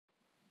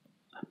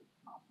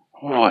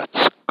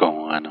What's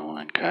going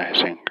on,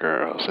 guys and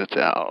girls? It's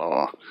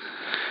Outlaw.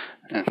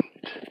 And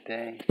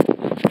today,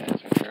 guys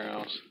and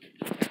girls,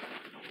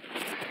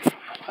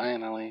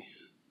 finally,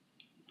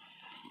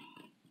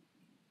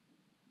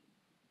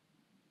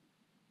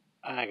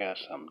 I got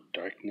some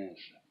darkness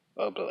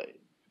ablaze.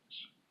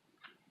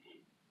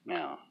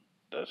 Now,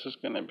 this is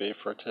going to be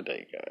for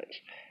today, guys.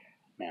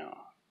 Now,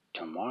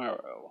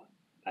 tomorrow,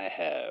 I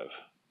have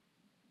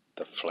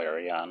the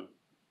Flareon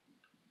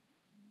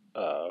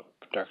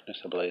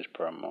Darkness Ablaze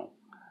promo,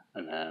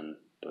 and then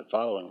the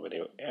following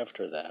video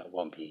after that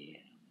will be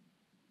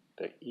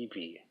the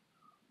Eevee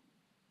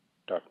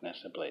Darkness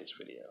Ablaze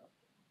video.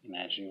 And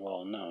as you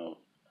all know,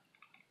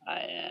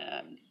 I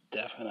am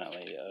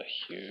definitely a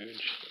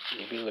huge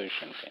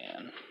Evolution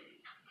fan.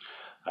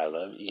 I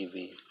love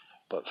Eevee,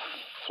 but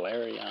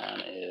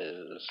Flareon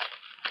is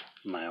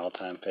my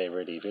all-time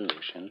favorite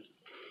Evolution.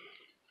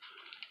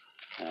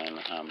 And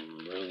I'm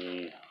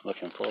really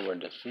looking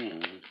forward to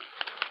seeing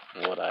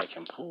what I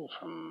can pull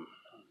from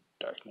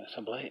Darkness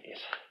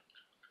Ablaze.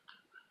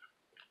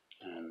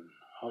 And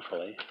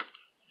hopefully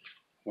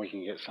we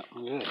can get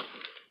something good.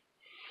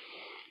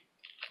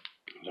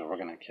 So we're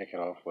going to kick it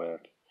off with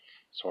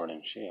Sword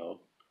and Shield,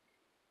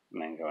 and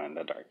then go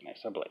into Darkness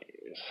Ablaze.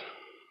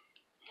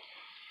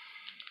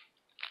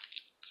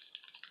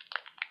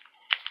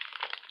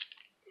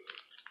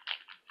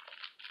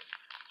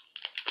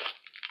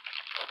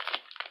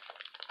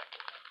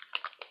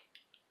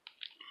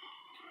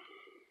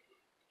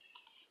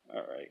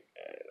 Alright,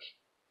 guys.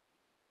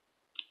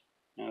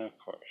 And of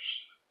course,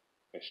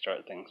 we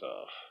start things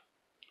off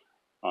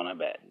on a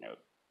bad note.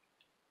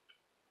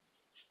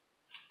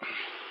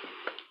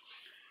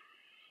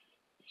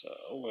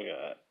 So we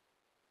got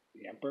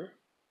Yamper,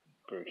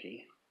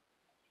 Grookey,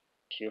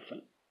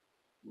 Cufant,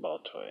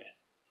 Baltoy,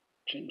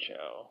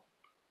 Chinchou.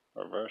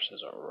 Reverse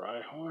is a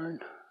Rhyhorn.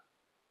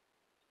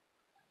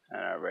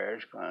 And our rare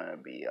is going to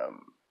be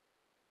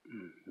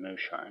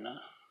Musharna.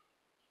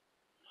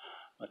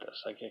 With a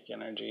Psychic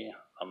Energy,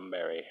 a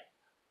Berry,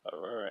 a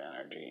Rare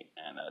Energy,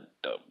 and a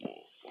double.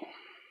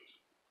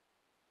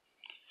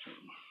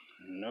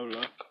 No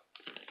luck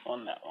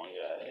on that one,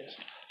 guys.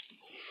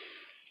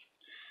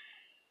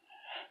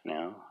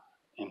 Now,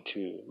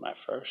 into my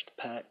first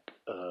pack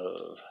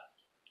of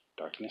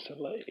Darkness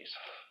Ablaze.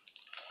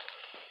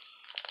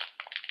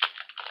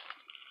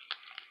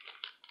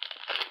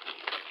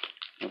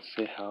 Let's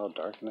see how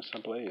Darkness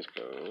Ablaze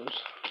goes.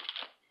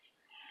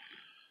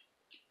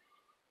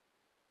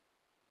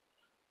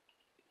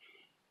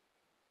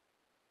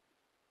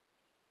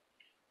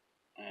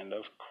 And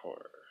of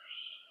course,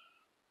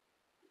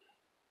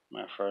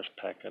 my first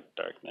pack of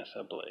Darkness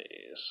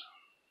Ablaze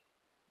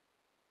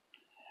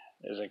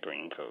is a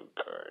green code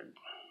card.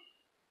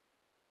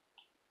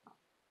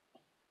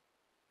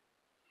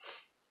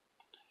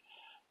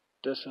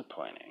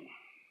 Disappointing.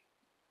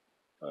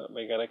 But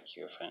we got a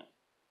Cufant,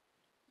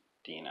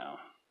 Dino,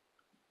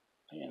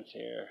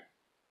 Pansear,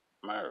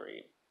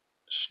 Mareep,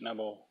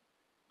 Snubble,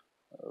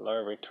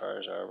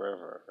 Larvitar's our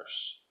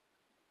reverse,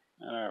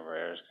 and our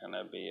rare is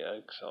gonna be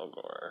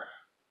Excelgor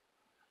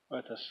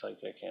with a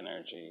Psychic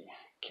Energy,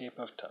 Cape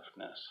of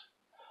Toughness,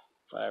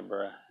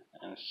 Vibra,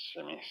 and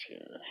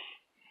Simisear.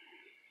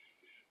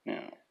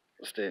 Now,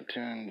 stay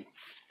tuned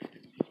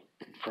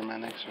for my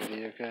next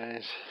video,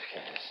 guys.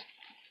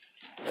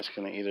 That's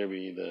gonna either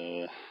be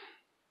the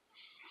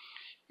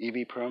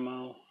Eevee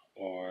promo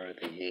or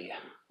the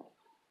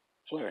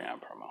Flareon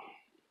promo.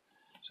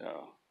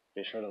 So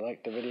be sure to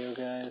like the video,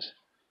 guys.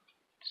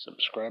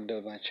 Subscribe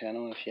to my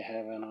channel if you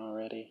haven't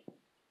already.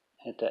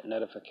 Hit that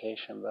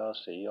notification bell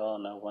so you all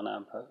know when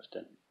I'm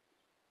posting.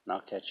 And I'll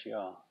catch you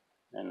all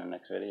in the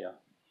next video.